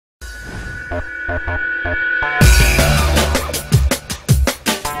The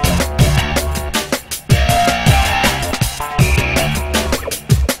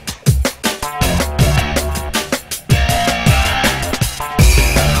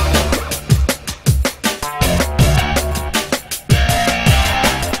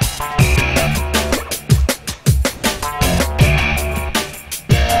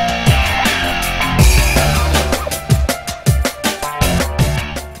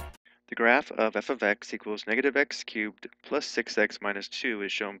graph of f of x equals negative x cubed plus 6x minus 2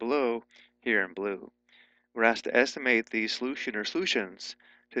 is shown below, here in blue. We're asked to estimate the solution or solutions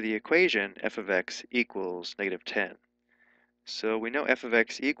to the equation f of x equals negative 10. So we know f of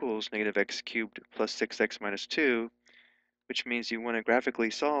x equals negative x cubed plus 6x minus 2, which means you want to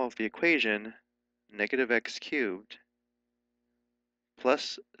graphically solve the equation negative x cubed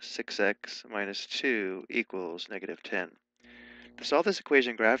plus 6x minus 2 equals negative 10. To solve this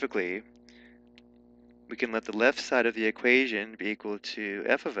equation graphically, we can let the left side of the equation be equal to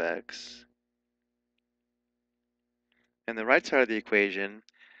f of x, and the right side of the equation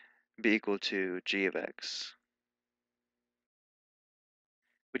be equal to g of x.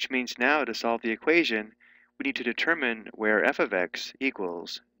 Which means now to solve the equation, we need to determine where f of x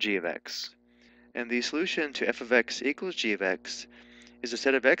equals g of x. And the solution to f of x equals g of x is a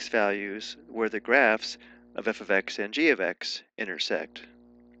set of x values where the graphs of f of x and g of x intersect.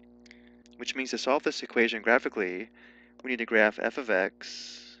 Which means to solve this equation graphically, we need to graph f of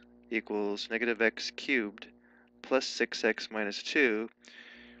x equals negative x cubed plus 6x minus 2,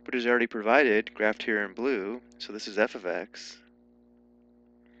 which is already provided, graphed here in blue, so this is f of x.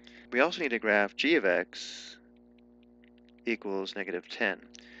 We also need to graph g of x equals negative 10.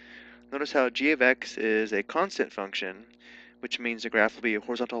 Notice how g of x is a constant function, which means the graph will be a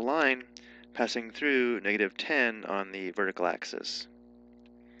horizontal line passing through negative 10 on the vertical axis.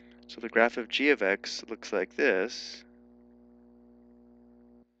 So the graph of g of x looks like this.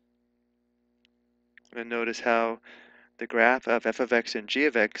 And notice how the graph of f of x and g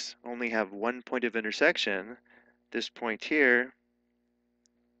of x only have one point of intersection, this point here.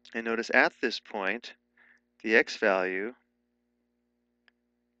 And notice at this point, the x value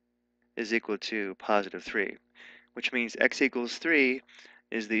is equal to positive 3, which means x equals 3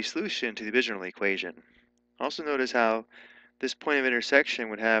 is the solution to the original equation. Also notice how this point of intersection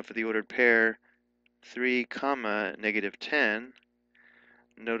would have the ordered pair 3, negative 10.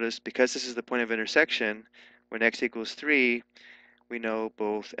 Notice because this is the point of intersection, when x equals 3, we know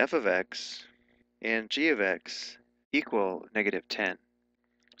both f of x and g of x equal negative 10.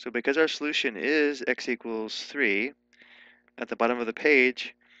 So because our solution is x equals 3, at the bottom of the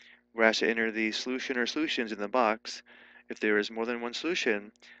page, we're asked to enter the solution or solutions in the box. If there is more than one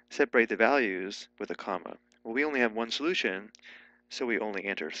solution, separate the values with a comma. Well, we only have one solution, so we only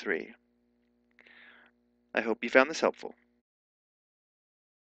enter 3. I hope you found this helpful.